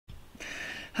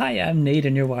Hi, I'm Nate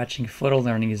and you're watching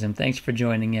Photolearningism. Thanks for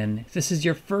joining in. If this is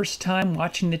your first time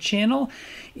watching the channel,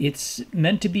 it's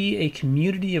meant to be a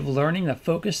community of learning that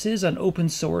focuses on open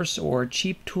source or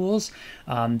cheap tools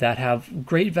that have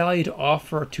great value to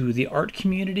offer to the art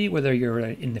community, whether you're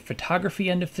in the photography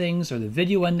end of things or the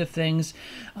video end of things.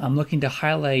 I'm looking to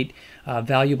highlight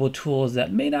valuable tools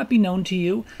that may not be known to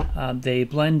you. They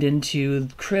blend into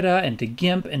Krita and to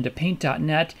GIMP and to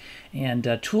Paint.net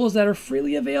and tools that are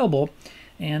freely available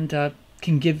and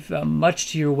can give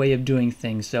much to your way of doing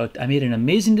things. So I made an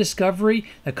amazing discovery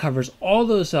that covers all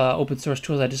those open source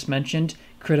tools I just mentioned,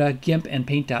 Krita, GIMP, and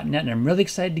Paint.net, and I'm really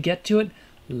excited to get to it.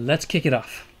 Let's kick it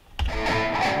off.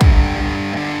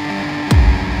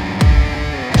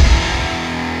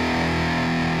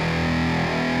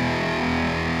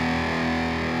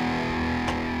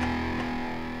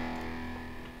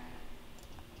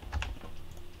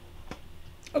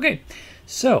 Okay,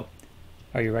 so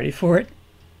are you ready for it?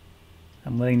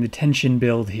 I'm letting the tension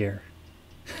build here.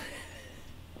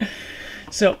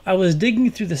 So I was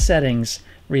digging through the settings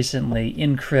recently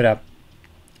in Krita,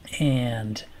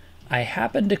 and I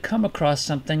happened to come across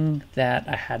something that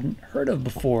I hadn't heard of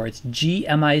before. It's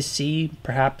Gmic,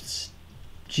 perhaps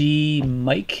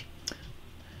Gmic,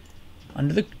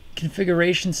 under the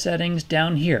configuration settings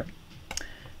down here.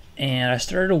 And I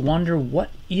started to wonder, what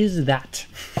is that?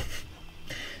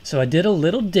 So I did a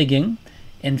little digging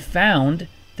and found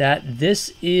that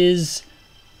this is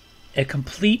a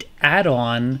complete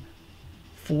add-on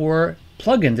for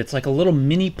plugins. It's like a little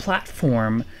mini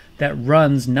platform that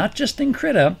runs not just in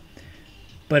Krita,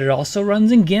 but it also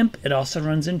runs in GIMP, it also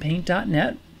runs in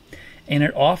Paint.net, and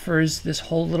it offers this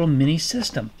whole little mini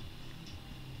system.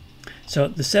 So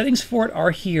the settings for it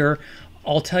are here.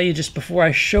 I'll tell you just before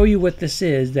I show you what this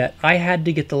is that I had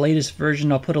to get the latest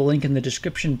version. I'll put a link in the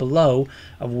description below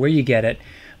of where you get it.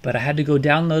 But I had to go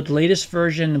download the latest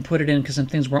version and put it in because some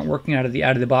things weren't working out of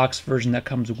the box version that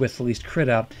comes with at least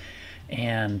Krita.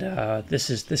 And this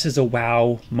is a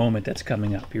wow moment that's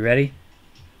coming up. You ready?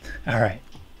 All right.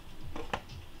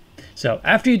 So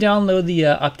after you download the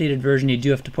updated version, you do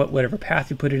have to put whatever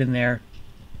path you put it in there.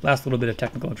 Last little bit of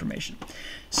technical information.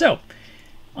 So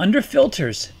under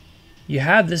filters, you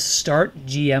have this Start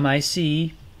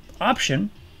Gmic option.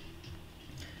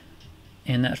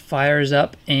 And that fires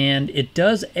up, and it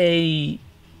does a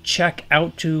check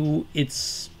out to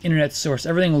its internet source.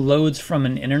 Everything loads from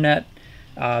an internet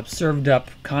served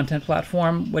up content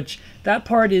platform, which that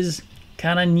part is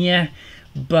kind of nyeh,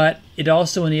 but it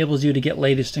also enables you to get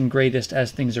latest and greatest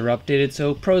as things are updated.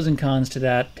 So pros and cons to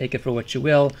that, take it for what you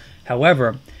will.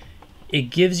 However, it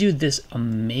gives you this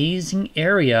amazing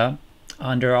area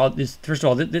under all this. First of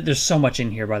all, there's so much in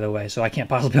here, by the way, so I can't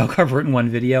possibly all cover it in one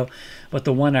video. But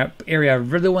the one area I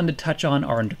really wanted to touch on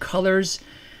are under colors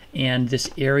and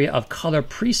this area of color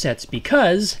presets,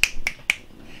 because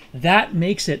that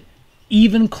makes it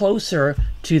even closer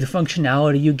to the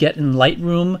functionality you get in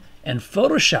Lightroom and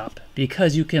Photoshop,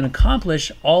 because you can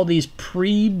accomplish all these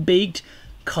pre-baked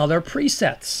color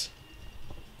presets.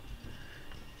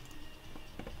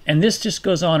 And this just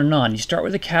goes on and on. You start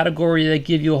with a category, they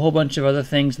give you a whole bunch of other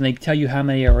things, and they tell you how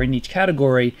many are in each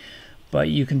category. But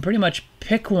you can pretty much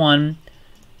pick one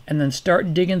and then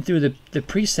start digging through the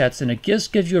presets, and it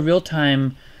just gives you a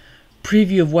real-time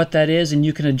preview of what that is, and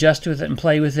you can adjust with it and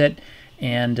play with it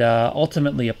and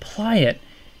ultimately apply it.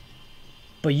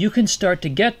 But you can start to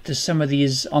get to some of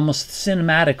these almost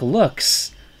cinematic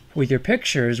looks with your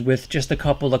pictures with just a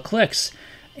couple of clicks.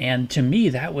 And to me,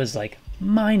 that was like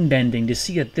mind-bending to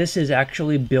see that this is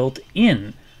actually built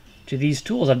in to these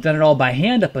tools. I've done it all by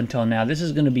hand up until now. This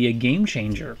is going to be a game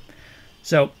changer.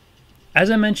 So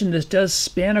as I mentioned, this does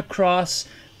span across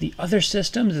the other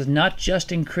systems. It's not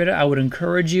just in Krita. I would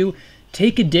encourage you,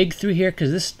 take a dig through here,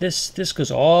 because this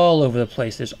goes all over the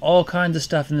place. There's all kinds of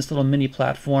stuff in this little mini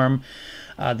platform.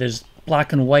 There's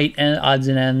black and white and odds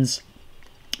and ends.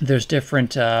 There's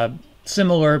different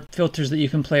similar filters that you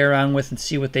can play around with and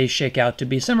see what they shake out to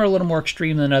be. Some are a little more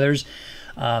extreme than others.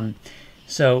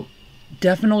 So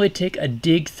definitely take a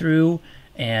dig through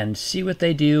and see what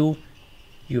they do.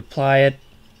 You apply it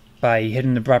by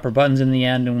hitting the proper buttons in the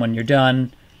end, and when you're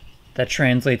done, that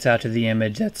translates out to the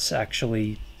image that's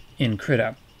actually in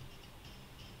Krita.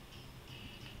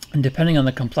 And depending on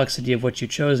the complexity of what you've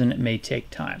chosen, it may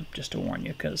take time, just to warn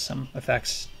you, because some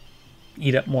effects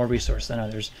eat up more resource than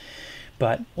others.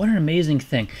 But what an amazing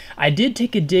thing. I did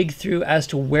take a dig through as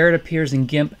to where it appears in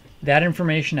GIMP. That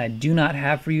information I do not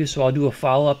have for you, so I'll do a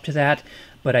follow-up to that.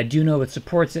 But I do know it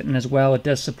supports it, and as well, it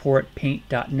does support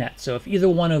Paint.net. So if either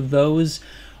one of those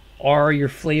are your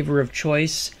flavor of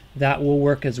choice, that will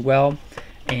work as well.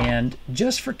 And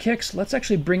just for kicks, let's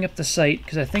actually bring up the site,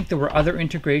 because I think there were other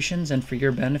integrations, and for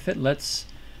your benefit, let's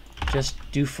just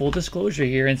do full disclosure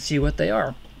here and see what they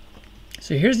are.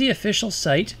 So here's the official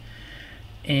site,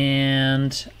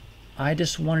 and I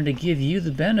just wanted to give you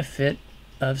the benefit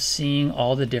of seeing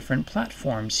all the different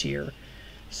platforms here.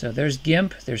 So there's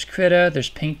GIMP, there's Krita, there's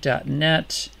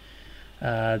Paint.net.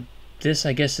 This,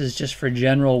 I guess, is just for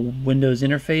general Windows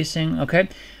interfacing. Okay,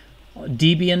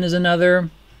 Debian is another.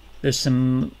 There's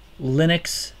some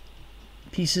Linux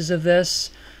pieces of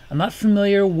this. I'm not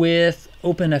familiar with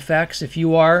OpenFX. If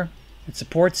you are, it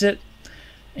supports it.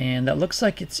 And that looks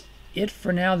like it's it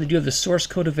for now. They do have the source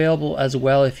code available as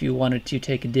well if you wanted to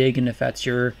take a dig, and if that's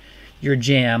your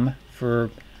jam for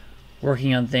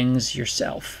working on things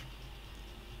yourself.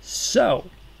 So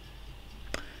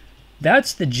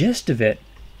that's the gist of it.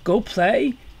 Go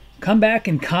play, come back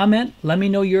and comment. Let me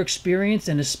know your experience,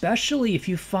 and especially if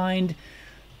you find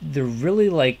the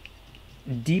really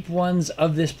deep ones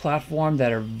of this platform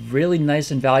that are really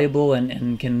nice and valuable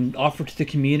and can offer to the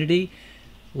community,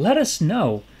 let us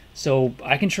know so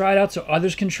I can try it out, so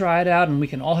others can try it out, and we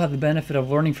can all have the benefit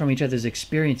of learning from each other's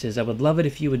experiences. I would love it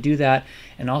if you would do that,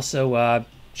 and also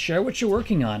share what you're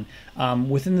working on.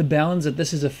 Within the bounds that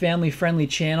this is a family-friendly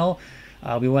channel,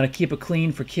 we want to keep it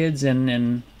clean for kids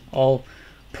and all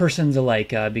persons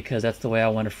alike, because that's the way I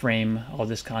want to frame all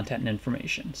this content and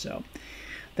information. So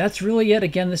that's really it.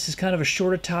 Again, this is kind of a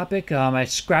shorter topic. I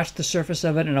scratched the surface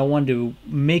of it, and I wanted to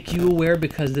make you aware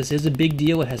because this is a big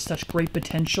deal. It has such great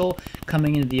potential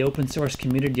coming into the open source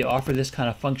community to offer this kind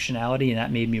of functionality, and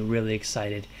that made me really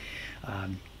excited.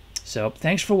 So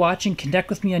thanks for watching. Connect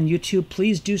with me on YouTube.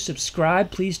 Please do subscribe.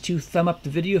 Please do thumb up the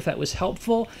video if that was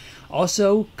helpful.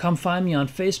 Also, come find me on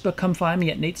Facebook. Come find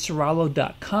me at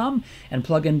nateciraulo.com and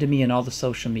plug into me in all the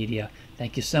social media.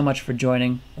 Thank you so much for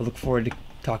joining. I look forward to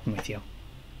talking with you.